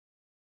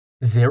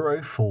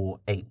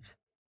048.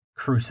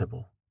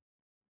 Crucible.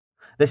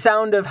 The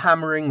sound of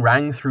hammering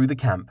rang through the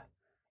camp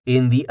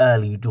in the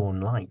early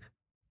dawn light.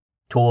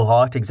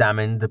 Tallheart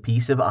examined the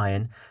piece of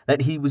iron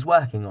that he was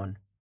working on,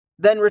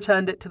 then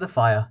returned it to the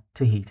fire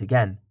to heat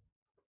again.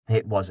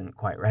 It wasn't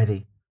quite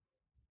ready.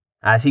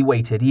 As he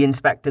waited, he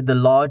inspected the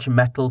large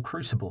metal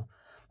crucible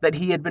that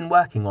he had been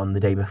working on the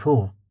day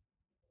before.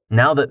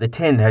 Now that the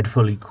tin had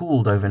fully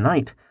cooled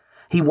overnight,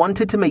 he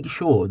wanted to make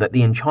sure that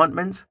the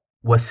enchantments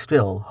were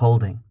still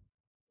holding.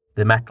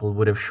 The metal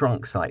would have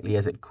shrunk slightly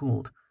as it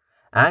cooled,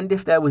 and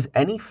if there was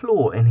any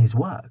flaw in his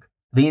work,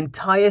 the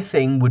entire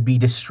thing would be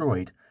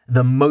destroyed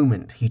the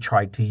moment he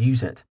tried to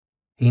use it.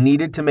 He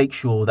needed to make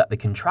sure that the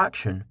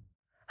contraction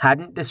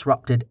hadn't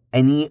disrupted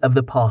any of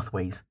the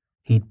pathways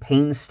he'd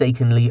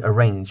painstakingly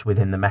arranged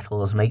within the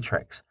metal's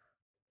matrix.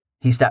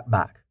 He stepped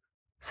back,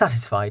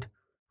 satisfied.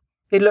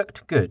 It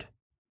looked good,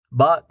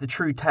 but the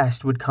true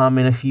test would come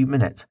in a few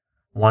minutes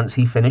once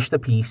he finished the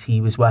piece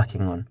he was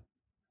working on.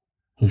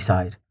 He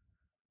sighed.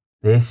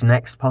 This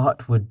next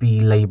part would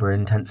be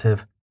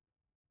labor-intensive.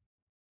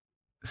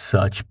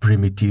 Such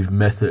primitive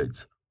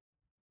methods.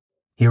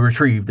 He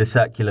retrieved the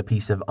circular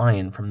piece of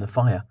iron from the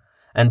fire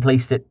and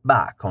placed it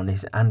back on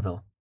his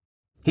anvil.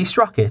 He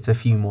struck it a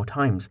few more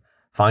times,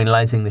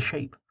 finalizing the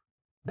shape,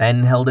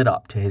 then held it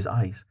up to his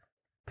eyes,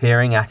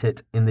 peering at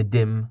it in the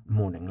dim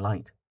morning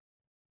light.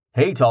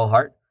 "Hey,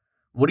 Tallheart,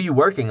 what are you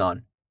working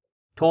on?"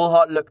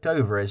 Tallheart looked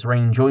over as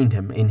Rain joined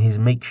him in his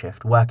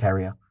makeshift work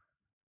area.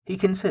 He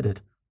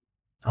considered.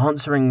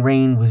 Answering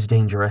Rain was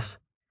dangerous.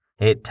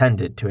 It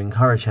tended to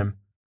encourage him.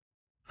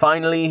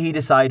 Finally, he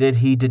decided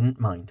he didn't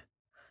mind.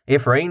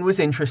 If Rain was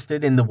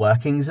interested in the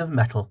workings of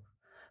metal,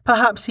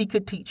 perhaps he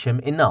could teach him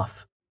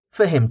enough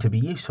for him to be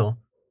useful.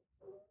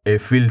 "A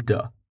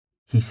filter,"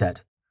 he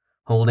said,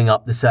 holding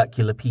up the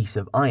circular piece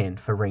of iron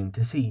for Rain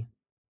to see.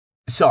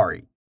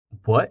 "Sorry,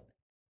 what?"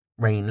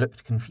 Rain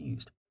looked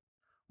confused.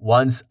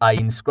 "Once I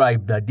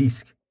inscribe the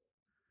disc,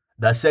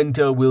 the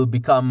center will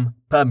become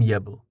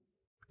permeable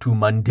to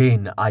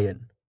mundane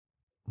iron."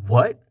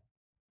 "What?"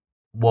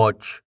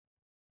 "Watch."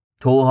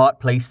 Tallheart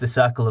placed the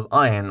circle of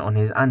iron on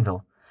his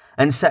anvil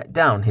and set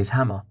down his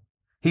hammer.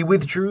 He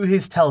withdrew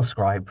his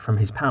telscribe from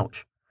his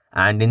pouch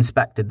and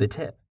inspected the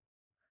tip.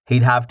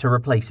 He'd have to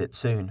replace it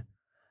soon,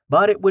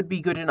 but it would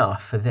be good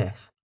enough for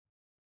this.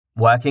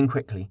 Working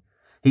quickly,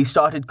 he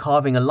started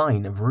carving a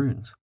line of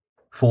runes,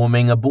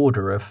 forming a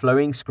border of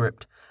flowing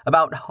script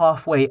about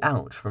halfway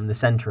out from the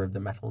center of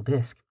the metal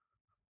disc.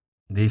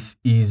 "This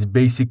is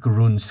basic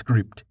rune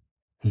script,"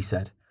 he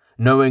said,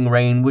 knowing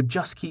Rain would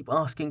just keep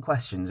asking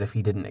questions if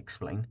he didn't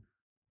explain.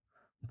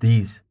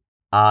 "These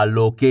are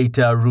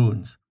locator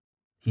runes,"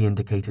 he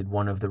indicated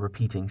one of the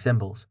repeating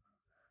symbols.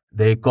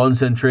 "They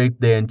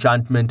concentrate the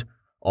enchantment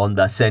on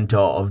the center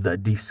of the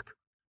disc."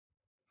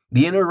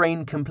 The inner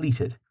Rain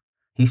completed.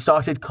 He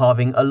started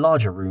carving a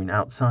larger rune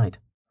outside.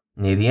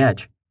 Near the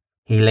edge,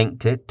 he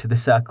linked it to the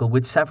circle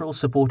with several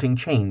supporting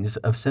chains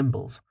of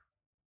symbols.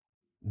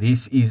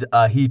 "This is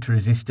a heat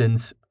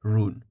resistance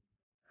rune.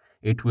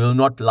 It will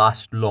not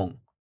last long.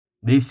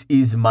 This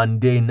is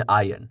mundane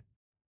iron.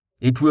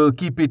 It will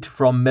keep it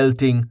from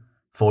melting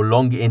for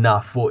long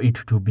enough for it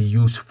to be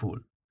useful."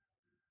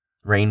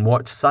 Rain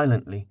watched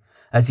silently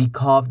as he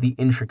carved the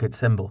intricate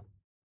symbol.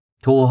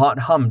 Tallheart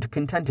hummed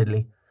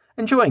contentedly,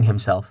 enjoying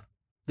himself,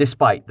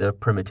 despite the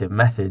primitive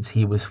methods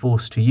he was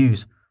forced to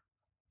use.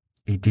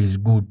 "It is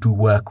good to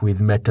work with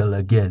metal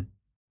again."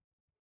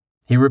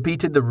 He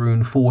repeated the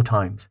rune 4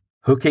 times,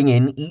 hooking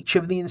in each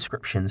of the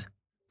inscriptions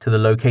to the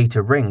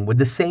locator ring with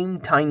the same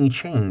tiny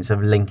chains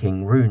of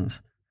linking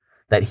runes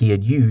that he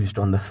had used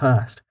on the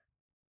first.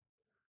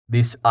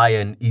 "This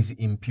iron is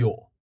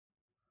impure,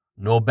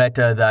 no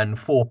better than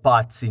 4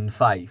 parts in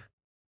 5.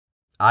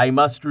 I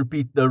must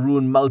repeat the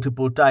rune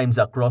multiple times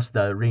across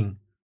the ring.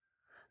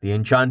 The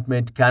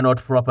enchantment cannot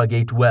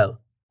propagate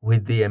well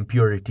with the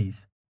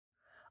impurities.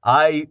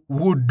 I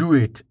would do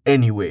it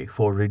anyway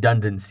for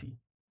redundancy.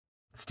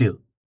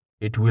 Still,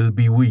 it will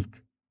be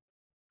weak."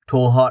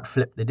 Tallheart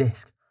flipped the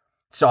disc,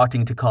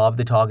 starting to carve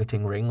the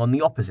targeting ring on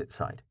the opposite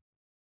side.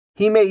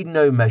 He made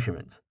no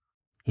measurements.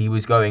 He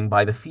was going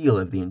by the feel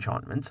of the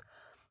enchantments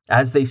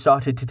as they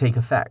started to take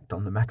effect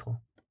on the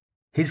metal.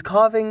 His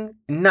carving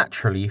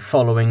naturally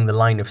following the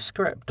line of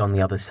script on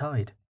the other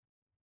side.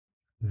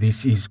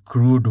 "This is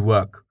crude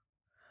work.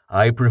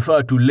 I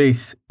prefer to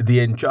lace the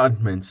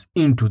enchantments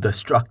into the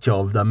structure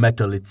of the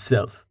metal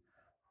itself,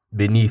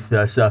 beneath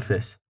the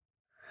surface.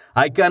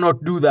 I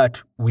cannot do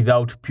that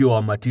without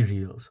pure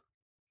materials,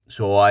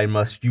 so I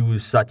must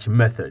use such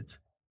methods."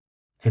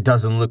 "It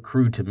doesn't look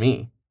crude to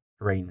me,"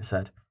 Rain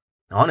said.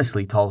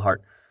 "Honestly,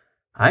 Tallheart,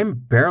 I'm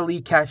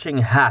barely catching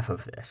half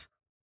of this.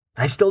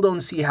 I still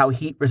don't see how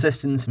heat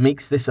resistance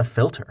makes this a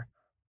filter.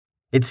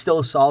 It's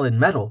still solid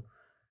metal,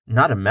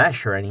 not a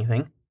mesh or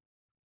anything."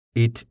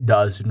 "It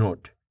does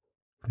not.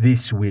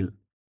 This will,"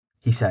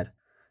 he said,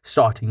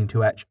 starting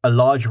to etch a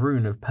large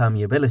rune of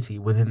permeability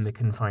within the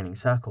confining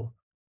circle.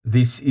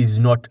 "This is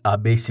not a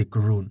basic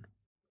rune.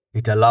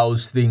 It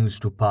allows things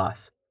to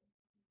pass."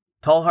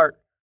 "Tallheart,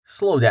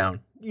 slow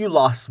down. You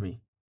lost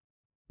me.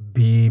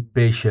 Be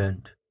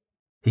patient,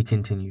 he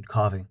continued,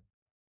 carving.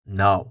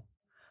 Now,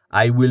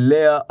 I will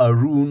layer a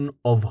rune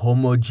of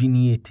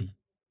homogeneity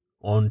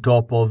on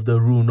top of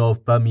the rune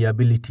of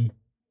permeability,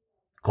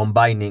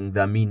 combining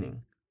the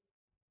meaning.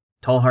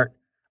 Tallheart,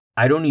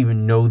 I don't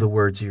even know the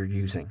words you're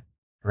using,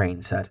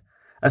 Rain said,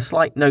 a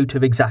slight note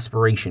of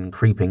exasperation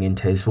creeping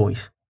into his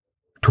voice.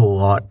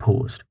 Tallheart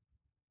paused.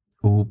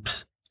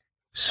 Oops,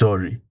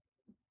 sorry,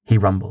 he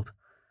rumbled,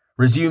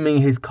 resuming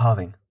his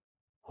carving.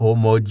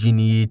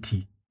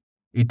 Homogeneity.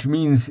 It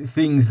means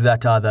things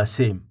that are the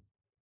same.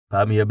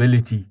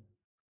 Permeability.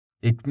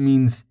 It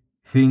means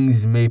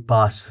things may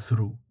pass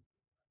through.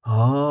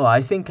 Oh,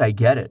 I think I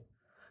get it.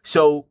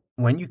 So,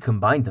 when you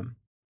combine them,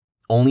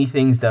 only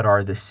things that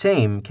are the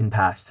same can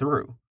pass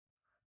through.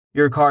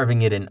 You're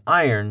carving it in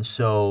iron,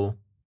 so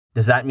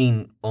does that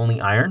mean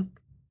only iron?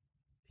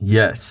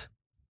 Yes,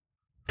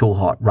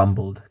 Tallheart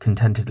rumbled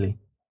contentedly.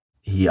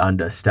 He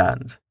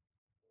understands.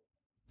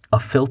 A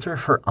filter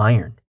for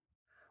iron.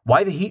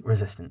 Why the heat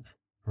resistance?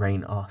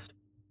 Rain asked.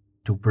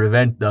 To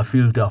prevent the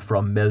filter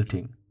from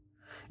melting.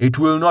 It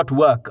will not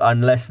work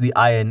unless the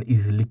iron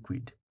is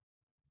liquid.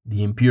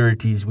 The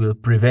impurities will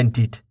prevent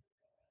it.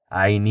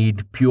 I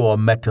need pure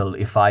metal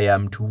if I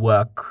am to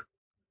work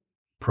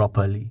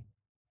properly.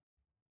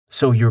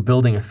 So you're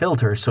building a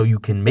filter so you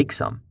can make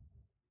some.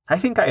 I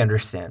think I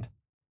understand.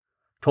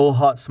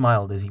 Tallheart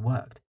smiled as he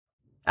worked,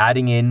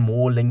 adding in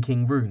more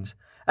linking runes,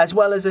 as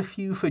well as a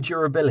few for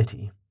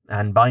durability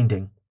and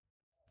binding.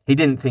 He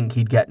didn't think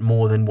he'd get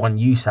more than one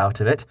use out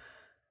of it,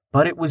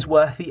 but it was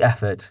worth the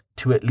effort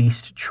to at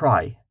least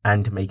try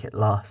and make it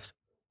last.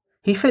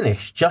 He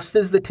finished just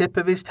as the tip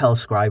of his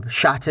telscribe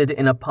shattered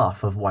in a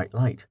puff of white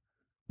light.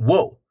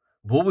 Whoa,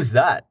 what was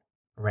that?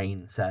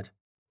 Rain said.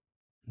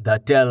 The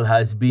tel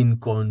has been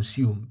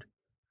consumed.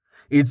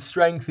 Its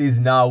strength is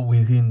now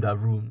within the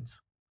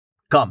runes.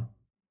 Come,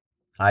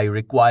 I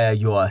require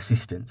your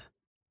assistance.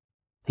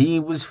 He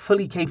was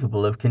fully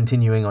capable of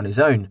continuing on his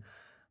own,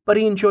 but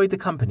he enjoyed the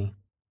company.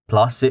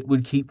 Plus, it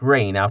would keep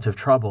Rain out of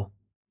trouble.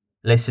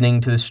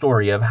 Listening to the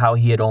story of how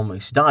he had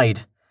almost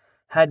died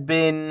had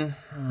been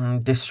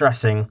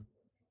distressing.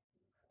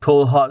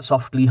 Tallheart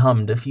softly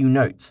hummed a few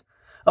notes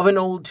of an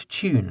old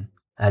tune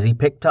as he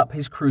picked up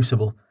his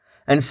crucible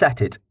and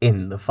set it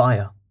in the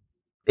fire.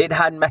 It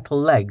had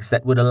metal legs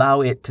that would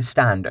allow it to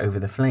stand over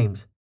the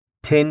flames.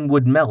 Tin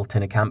would melt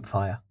in a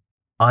campfire.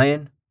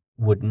 Iron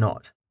would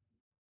not.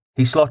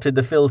 He slotted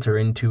the filter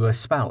into a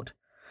spout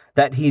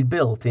that he'd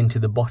built into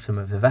the bottom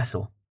of the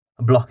vessel,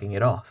 blocking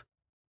it off.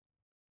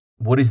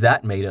 What is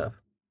that made of?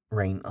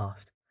 Rain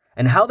asked.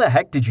 And how the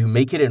heck did you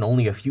make it in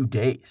only a few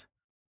days?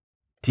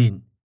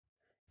 Tin.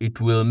 It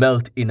will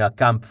melt in a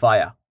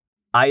campfire.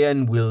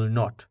 Iron will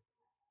not.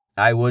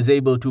 I was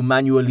able to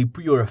manually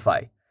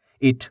purify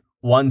it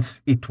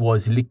once it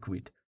was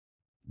liquid.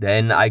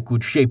 Then I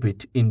could shape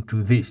it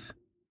into this.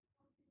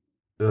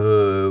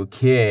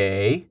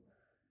 Okay.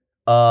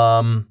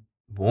 Won't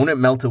it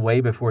melt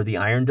away before the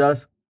iron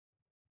does?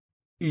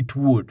 It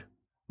would,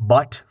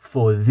 but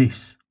for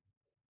this,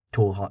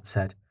 Tallheart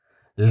said,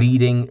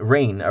 leading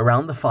Rain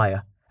around the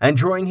fire and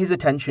drawing his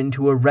attention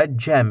to a red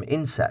gem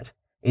inset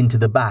into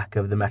the back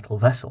of the metal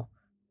vessel.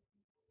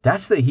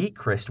 That's the heat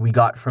crystal we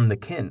got from the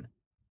kin,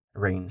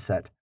 Rain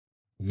said.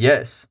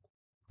 Yes,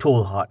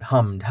 Tallheart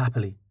hummed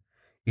happily.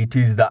 It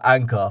is the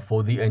anchor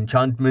for the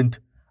enchantment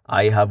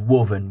I have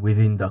woven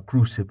within the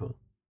crucible.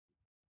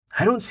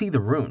 I don't see the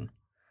rune.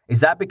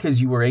 Is that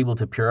because you were able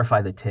to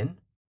purify the tin?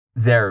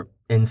 They're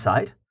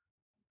inside?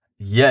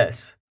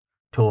 Yes,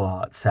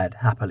 Tallheart said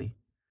happily.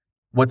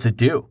 What's it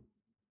do?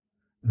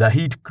 The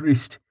heat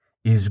crystal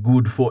is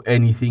good for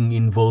anything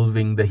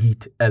involving the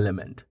heat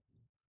element.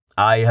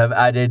 I have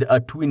added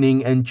a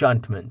twinning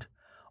enchantment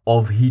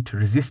of heat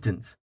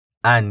resistance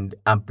and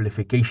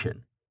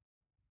amplification.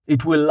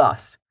 It will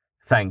last,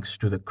 thanks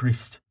to the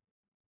crystal.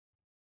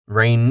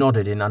 Rain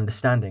nodded in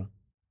understanding.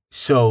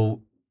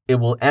 So it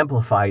will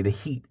amplify the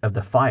heat of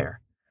the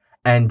fire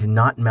and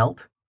not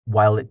melt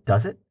while it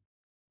does it?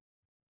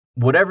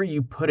 Whatever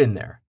you put in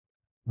there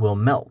will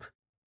melt,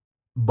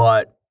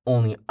 but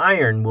only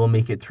iron will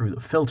make it through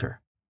the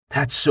filter.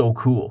 That's so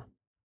cool.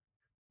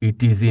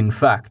 It is in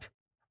fact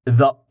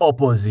the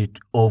opposite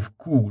of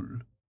cool.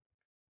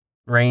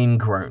 Rain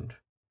groaned.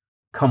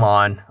 Come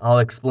on, I'll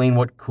explain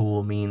what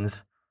cool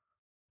means.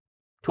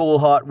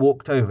 Tallheart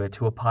walked over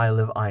to a pile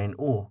of iron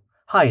ore,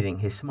 hiding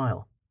his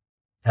smile.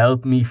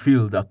 Help me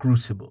fill the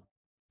crucible,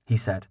 he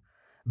said,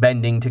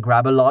 bending to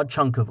grab a large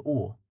chunk of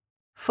ore,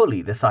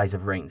 fully the size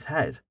of Rain's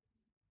head.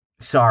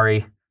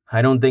 Sorry,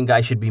 I don't think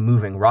I should be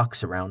moving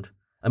rocks around.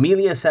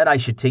 Amelia said I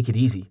should take it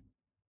easy.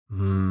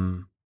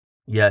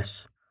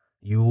 Yes,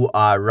 you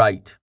are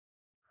right.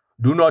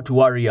 Do not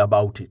worry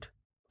about it.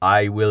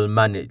 I will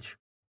manage.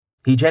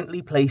 He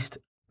gently placed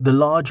the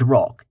large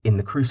rock in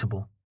the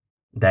crucible,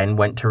 then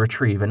went to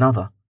retrieve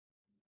another.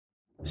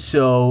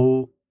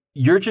 So,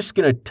 you're just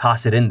going to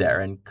toss it in there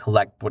and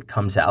collect what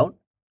comes out?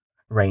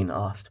 Rain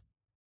asked.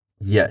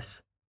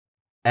 Yes.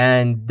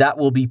 And that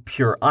will be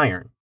pure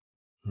iron?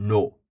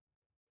 No.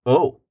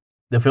 Oh,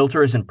 The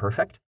filter isn't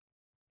perfect?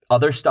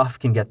 Other stuff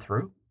can get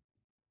through?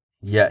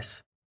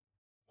 Yes.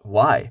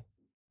 Why?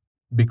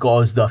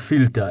 Because the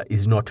filter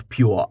is not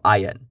pure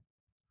iron.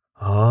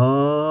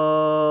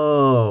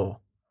 Oh.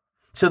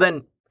 So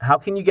then, how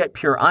can you get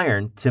pure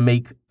iron to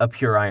make a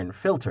pure iron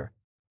filter?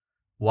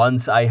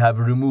 Once I have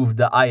removed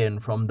the iron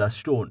from the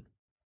stone,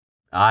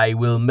 I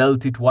will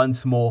melt it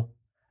once more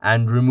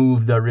and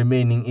remove the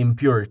remaining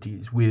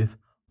impurities with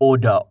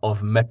odor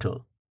of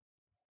metal.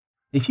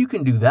 If you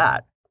can do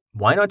that,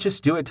 why not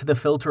just do it to the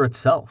filter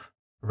itself?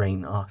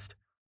 Rain asked.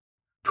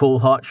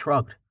 Tallheart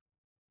shrugged.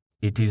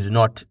 It is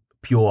not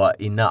pure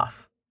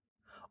enough.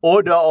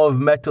 Odor of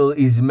metal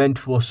is meant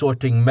for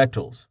sorting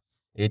metals.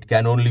 It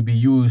can only be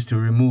used to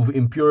remove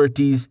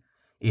impurities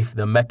if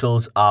the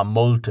metals are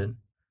molten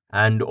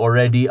and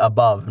already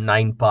above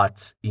 9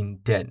 parts in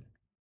 10.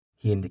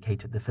 He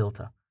indicated the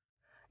filter.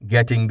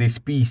 Getting this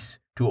piece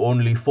to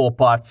only 4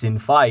 parts in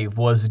 5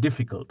 was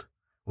difficult,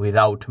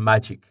 without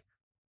magic.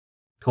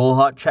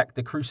 Tallheart checked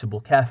the crucible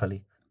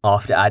carefully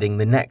after adding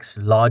the next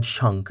large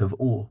chunk of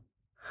ore.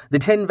 The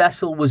tin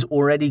vessel was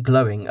already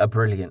glowing a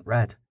brilliant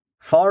red,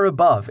 far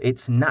above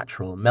its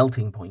natural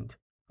melting point,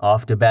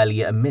 after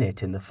barely a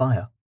minute in the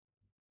fire.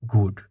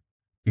 Good.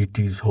 It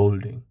is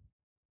holding.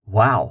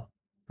 Wow,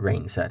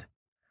 Rain said.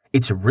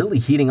 It's really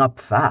heating up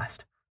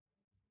fast.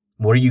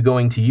 What are you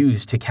going to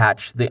use to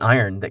catch the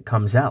iron that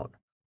comes out?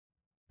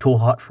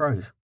 Tallheart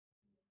froze.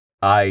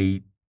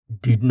 I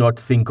did not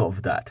think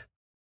of that.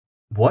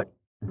 What?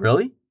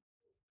 Really?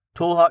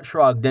 Tallheart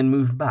shrugged and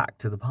moved back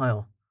to the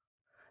pile.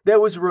 There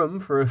was room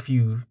for a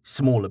few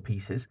smaller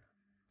pieces,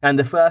 and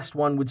the first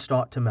one would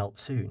start to melt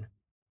soon.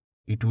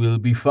 It will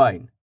be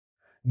fine.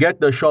 Get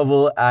the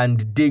shovel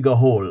and dig a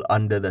hole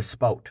under the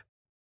spout.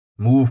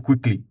 Move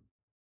quickly.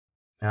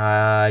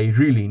 I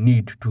really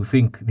need to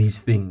think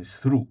these things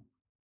through.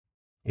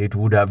 It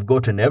would have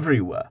gotten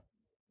everywhere.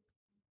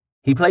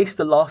 He placed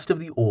the last of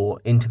the ore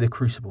into the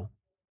crucible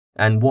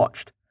and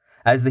watched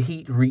as the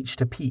heat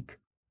reached a peak.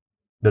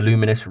 The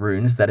luminous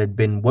runes that had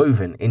been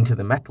woven into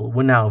the metal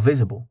were now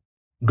visible,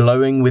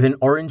 glowing with an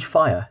orange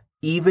fire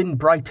even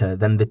brighter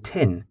than the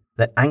tin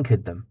that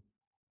anchored them.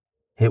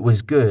 It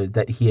was good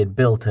that he had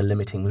built a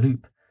limiting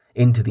loop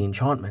into the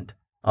enchantment,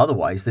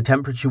 otherwise the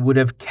temperature would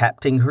have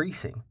kept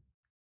increasing.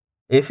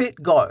 If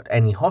it got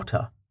any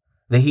hotter,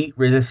 the heat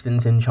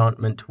resistance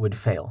enchantment would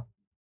fail.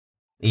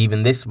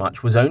 Even this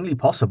much was only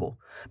possible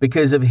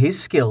because of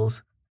his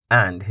skills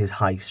and his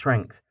high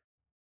strength.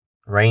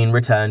 Rain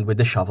returned with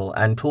the shovel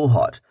and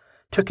Tallheart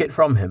took it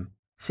from him,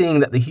 seeing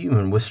that the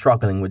human was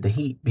struggling with the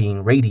heat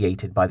being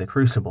radiated by the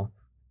crucible.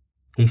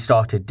 He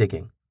started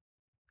digging.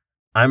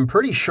 I'm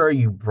pretty sure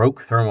you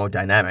broke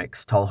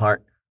thermodynamics, Tallheart,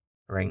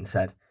 Rain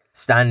said,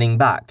 standing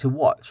back to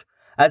watch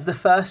as the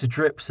first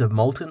drips of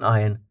molten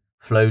iron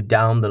flowed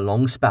down the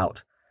long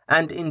spout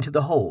and into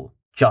the hole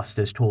just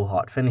as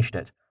Tallheart finished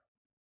it.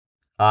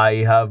 I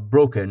have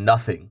broken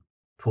nothing,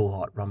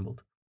 Tallheart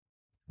rumbled.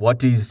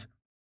 What is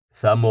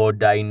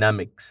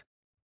thermodynamics?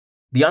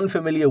 The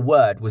unfamiliar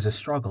word was a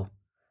struggle.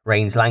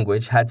 Rain's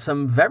language had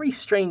some very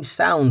strange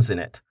sounds in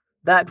it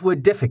that were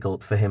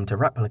difficult for him to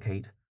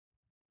replicate.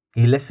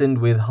 He listened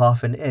with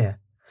half an ear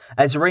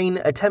as Rain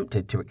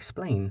attempted to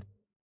explain,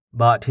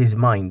 but his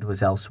mind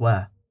was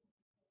elsewhere.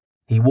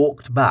 He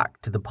walked back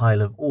to the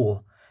pile of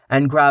ore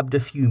and grabbed a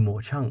few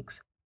more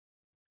chunks.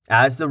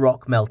 As the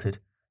rock melted,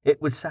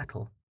 it would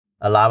settle,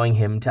 allowing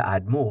him to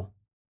add more.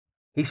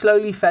 He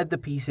slowly fed the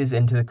pieces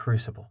into the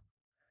crucible,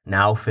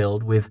 now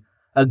filled with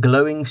a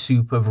glowing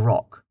soup of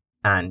rock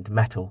and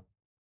metal.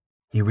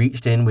 He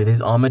reached in with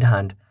his armored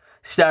hand,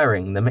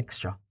 stirring the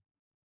mixture.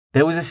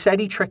 There was a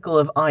steady trickle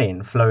of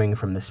iron flowing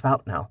from the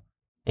spout now,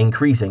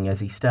 increasing as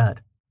he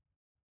stirred.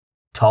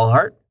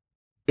 Tallheart,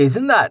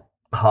 isn't that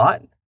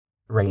hot?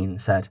 Rain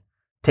said,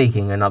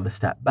 taking another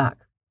step back.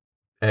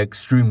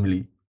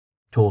 Extremely,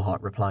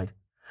 Tallheart replied.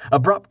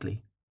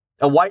 Abruptly,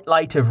 a white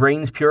light of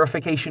Rain's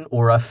purification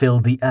aura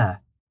filled the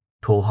air.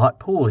 Tallheart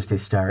paused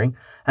his stirring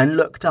and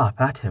looked up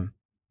at him.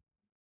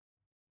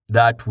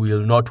 That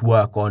will not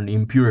work on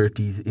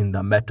impurities in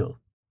the metal,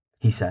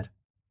 he said.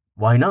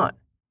 Why not?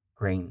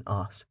 Rain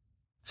asked.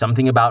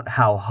 Something about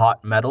how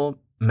hot metal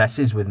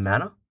messes with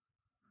mana?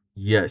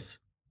 Yes.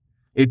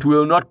 It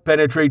will not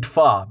penetrate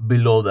far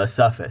below the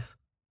surface.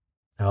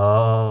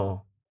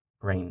 Oh,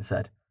 Rain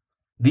said.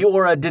 The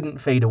aura didn't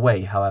fade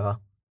away, however.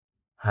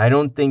 I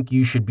don't think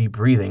you should be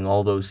breathing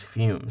all those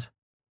fumes.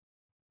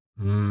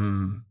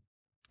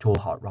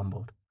 Tallheart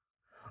rumbled.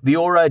 The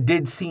aura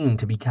did seem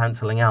to be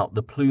cancelling out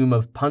the plume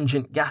of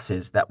pungent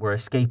gases that were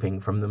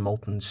escaping from the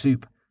molten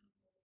soup.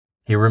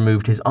 He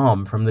removed his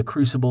arm from the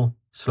crucible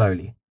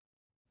slowly,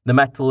 the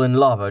metal and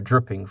lava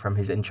dripping from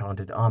his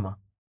enchanted armor.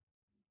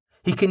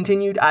 He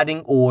continued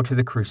adding ore to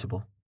the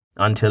crucible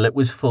until it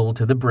was full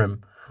to the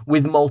brim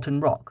with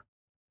molten rock,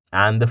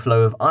 and the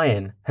flow of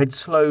iron had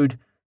slowed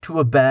to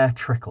a bare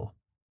trickle.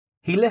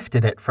 He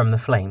lifted it from the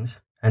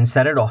flames and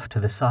set it off to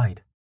the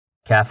side,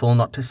 careful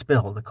not to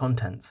spill the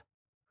contents.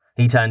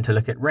 He turned to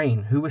look at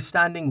Rain, who was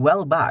standing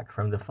well back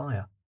from the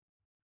fire.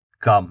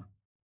 Come,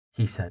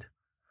 he said.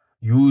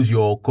 Use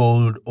your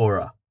cold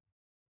aura.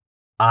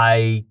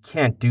 I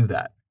can't do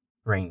that,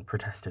 Rain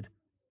protested.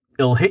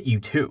 It'll hit you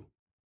too.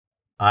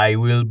 I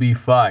will be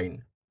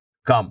fine.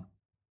 Come.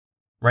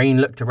 Rain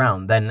looked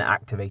around, then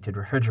activated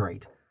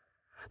Refrigerate.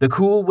 The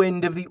cool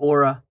wind of the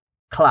aura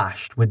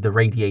clashed with the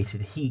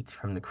radiated heat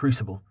from the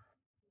crucible.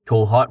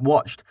 Tallheart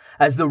watched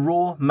as the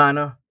raw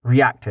mana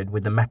reacted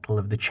with the metal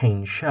of the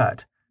chain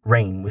shirt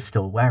Rain was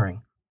still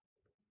wearing.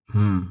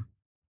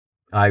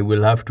 I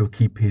will have to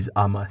keep his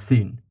armor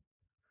thin.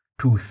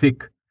 Too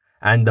thick,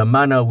 and the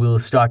mana will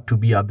start to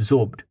be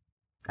absorbed,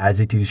 as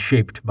it is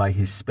shaped by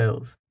his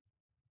spells.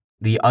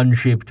 The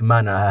unshaped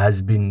mana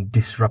has been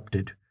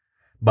disrupted,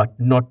 but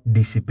not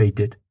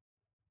dissipated.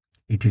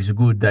 It is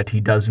good that he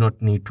does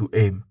not need to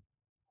aim.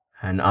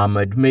 An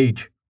armored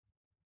mage?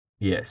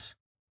 Yes,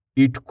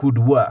 it could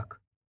work.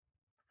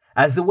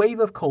 As the wave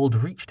of cold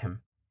reached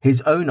him,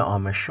 his own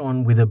armor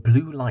shone with a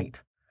blue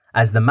light,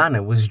 as the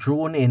mana was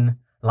drawn in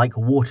like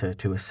water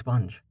to a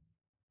sponge.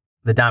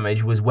 The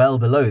damage was well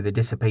below the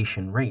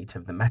dissipation rate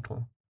of the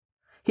metal.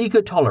 He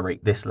could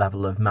tolerate this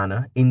level of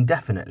mana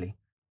indefinitely,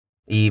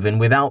 even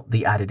without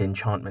the added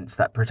enchantments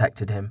that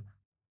protected him.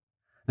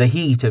 The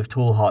heat of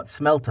Tallheart's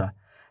smelter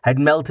had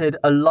melted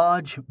a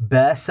large,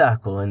 bare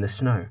circle in the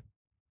snow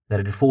that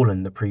had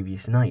fallen the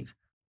previous night.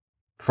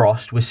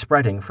 Frost was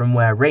spreading from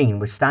where Rain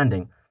was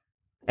standing,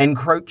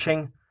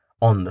 encroaching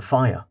on the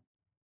fire.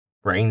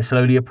 Rain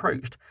slowly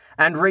approached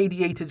and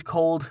radiated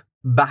cold,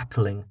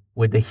 battling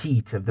with the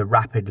heat of the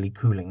rapidly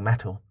cooling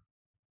metal.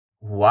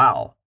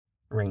 Wow,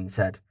 Rain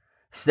said,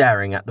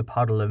 staring at the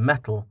puddle of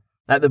metal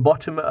at the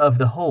bottom of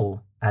the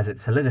hole as it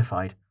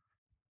solidified.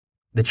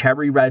 The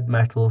cherry-red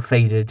metal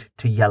faded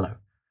to yellow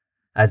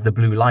as the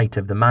blue light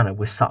of the mana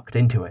was sucked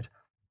into it.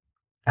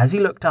 As he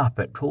looked up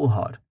at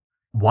Tallheart,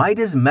 why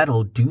does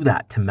metal do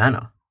that to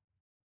mana?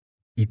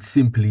 It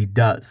simply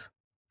does,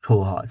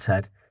 Tallheart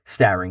said,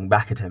 staring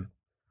back at him.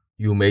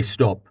 You may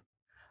stop.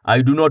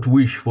 I do not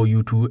wish for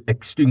you to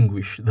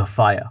extinguish the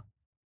fire.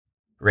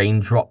 Rain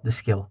dropped the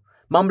skill,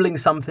 mumbling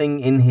something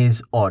in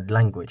his odd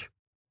language.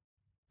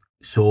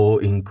 So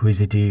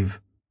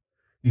inquisitive.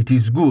 It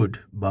is good,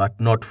 but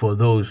not for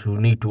those who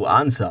need to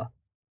answer.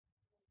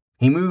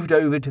 He moved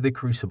over to the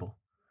crucible.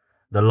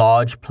 The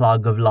large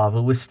plug of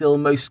lava was still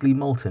mostly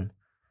molten,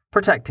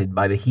 protected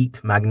by the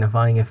heat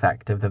magnifying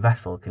effect of the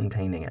vessel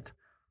containing it.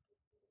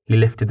 He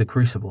lifted the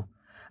crucible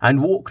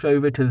and walked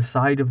over to the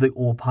side of the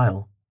ore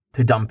pile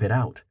to dump it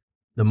out,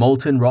 the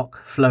molten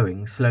rock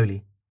flowing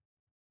slowly.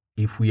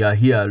 If we are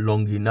here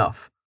long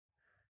enough,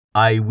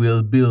 I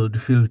will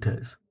build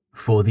filters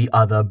for the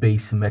other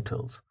base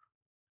metals.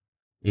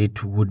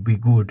 It would be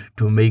good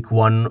to make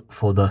one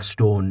for the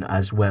stone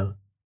as well.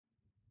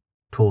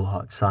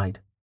 Tallheart sighed.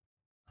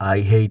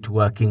 I hate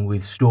working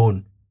with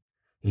stone.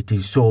 It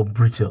is so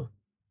brittle.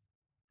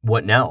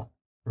 What now?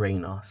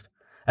 Rain asked.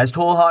 As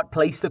Tallheart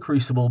placed the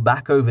crucible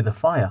back over the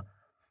fire,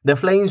 the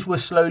flames were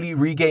slowly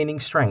regaining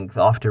strength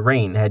after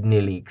Rain had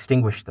nearly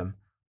extinguished them.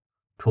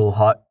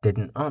 Tallheart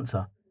didn't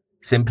answer,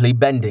 simply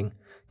bending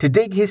to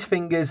dig his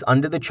fingers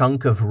under the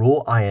chunk of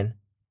raw iron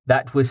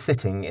that was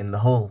sitting in the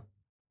hole.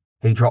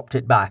 He dropped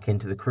it back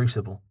into the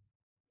crucible.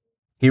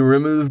 He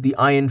removed the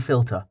iron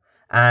filter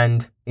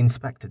and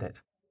inspected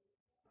it.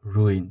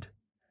 Ruined,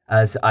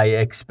 as I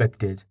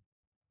expected.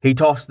 He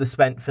tossed the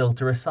spent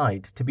filter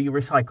aside to be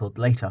recycled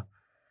later.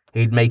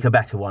 He'd make a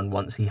better one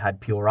once he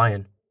had pure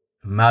iron.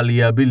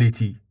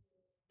 Malleability.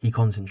 He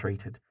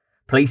concentrated,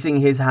 placing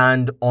his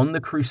hand on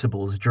the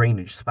crucible's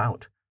drainage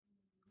spout.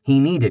 He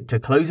needed to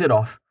close it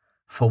off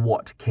for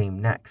what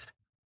came next.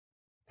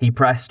 He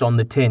pressed on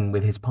the tin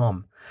with his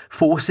palm,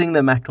 forcing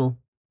the metal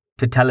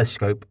to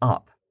telescope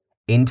up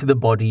into the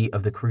body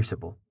of the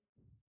crucible.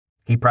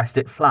 He pressed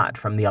it flat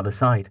from the other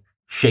side,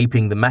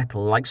 shaping the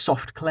metal like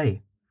soft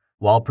clay,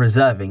 while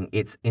preserving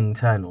its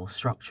internal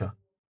structure.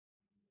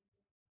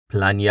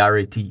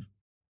 Planarity.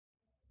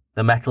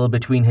 The metal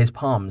between his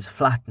palms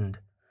flattened,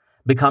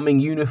 becoming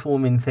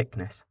uniform in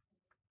thickness.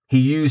 He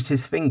used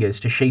his fingers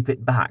to shape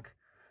it back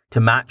to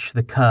match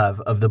the curve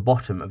of the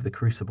bottom of the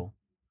crucible,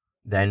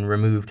 then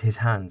removed his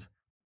hands.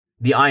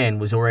 The iron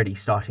was already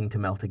starting to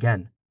melt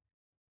again.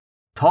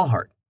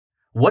 Tallheart,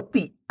 what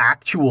the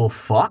actual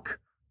fuck?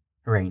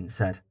 Rain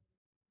said.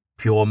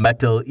 Pure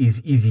metal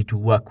is easy to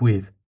work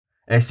with,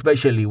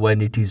 especially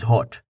when it is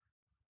hot,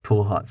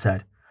 Tallheart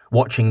said,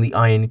 watching the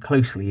iron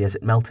closely as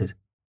it melted.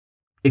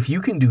 If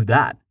you can do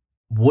that,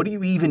 what do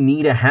you even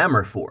need a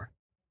hammer for?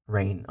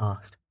 Rain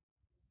asked.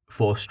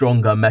 For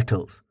stronger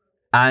metals,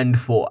 and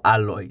for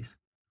alloys,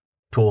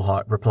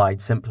 Tallheart replied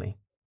simply.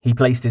 He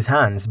placed his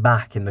hands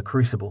back in the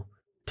crucible,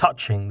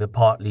 touching the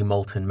partly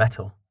molten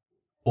metal.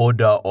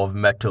 Order of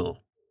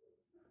metal.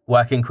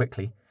 Working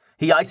quickly,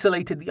 he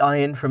isolated the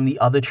iron from the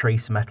other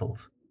trace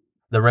metals.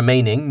 The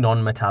remaining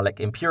non-metallic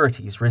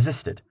impurities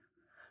resisted,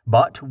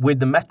 but with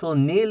the metal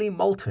nearly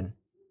molten,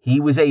 he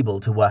was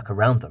able to work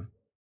around them.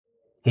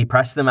 He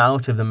pressed them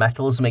out of the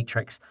metal's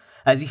matrix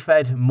as he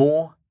fed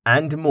more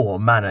and more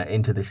mana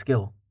into the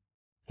skill.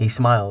 He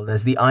smiled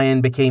as the iron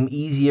became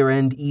easier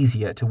and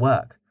easier to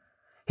work.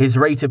 his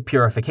rate of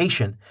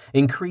purification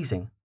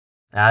increasing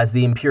as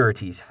the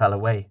impurities fell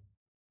away.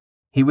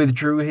 He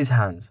withdrew his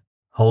hands,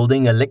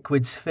 holding a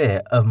liquid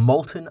sphere of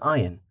molten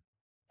iron,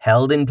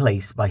 held in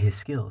place by his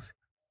skills.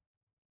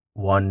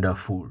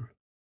 Wonderful.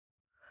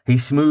 He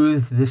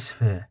smoothed the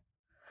sphere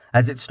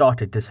as it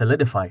started to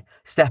solidify,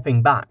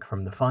 stepping back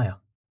from the fire.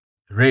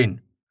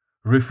 Rain,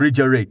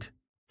 refrigerate,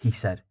 he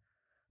said.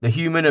 The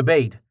human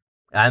obeyed,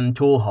 and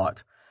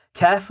Tallheart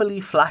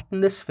carefully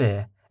flattened the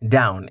sphere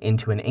down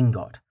into an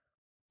ingot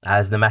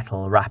as the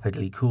metal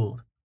rapidly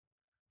cooled.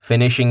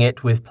 Finishing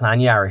it with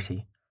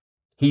planarity,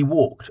 he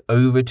walked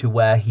over to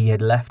where he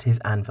had left his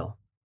anvil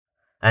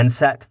and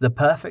set the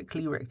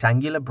perfectly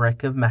rectangular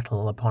brick of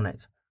metal upon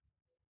it.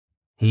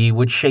 He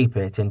would shape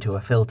it into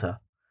a filter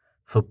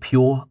for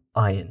pure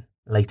iron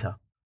later.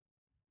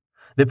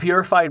 The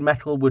purified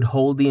metal would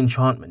hold the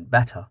enchantment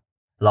better,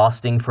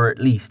 lasting for at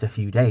least a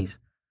few days.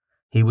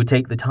 He would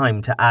take the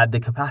time to add the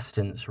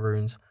capacitance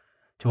runes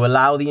to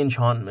allow the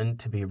enchantment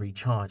to be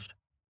recharged.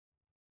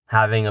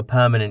 Having a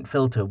permanent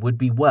filter would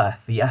be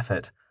worth the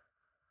effort.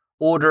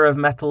 Order of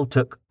metal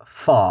took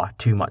far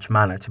too much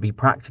mana to be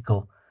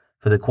practical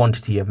for the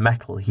quantity of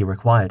metal he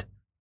required.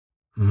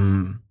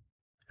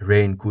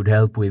 Rain could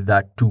help with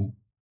that too.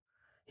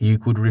 He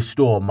could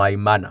restore my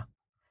mana,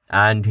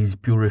 and his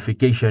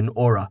purification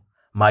aura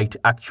might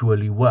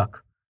actually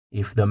work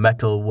if the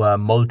metal were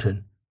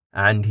molten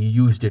and he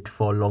used it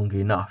for long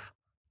enough.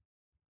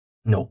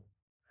 No,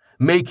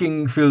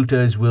 making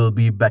filters will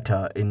be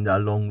better in the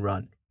long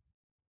run.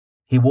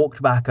 He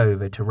walked back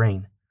over to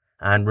Rain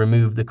and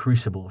removed the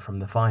crucible from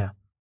the fire.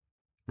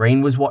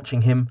 Rain was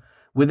watching him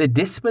with a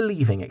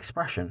disbelieving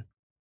expression.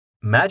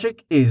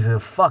 Magic is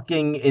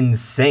fucking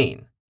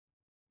insane.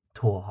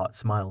 Tallheart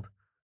smiled.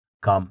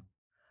 Come,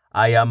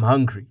 I am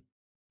hungry.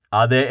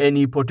 Are there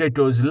any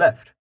potatoes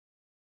left?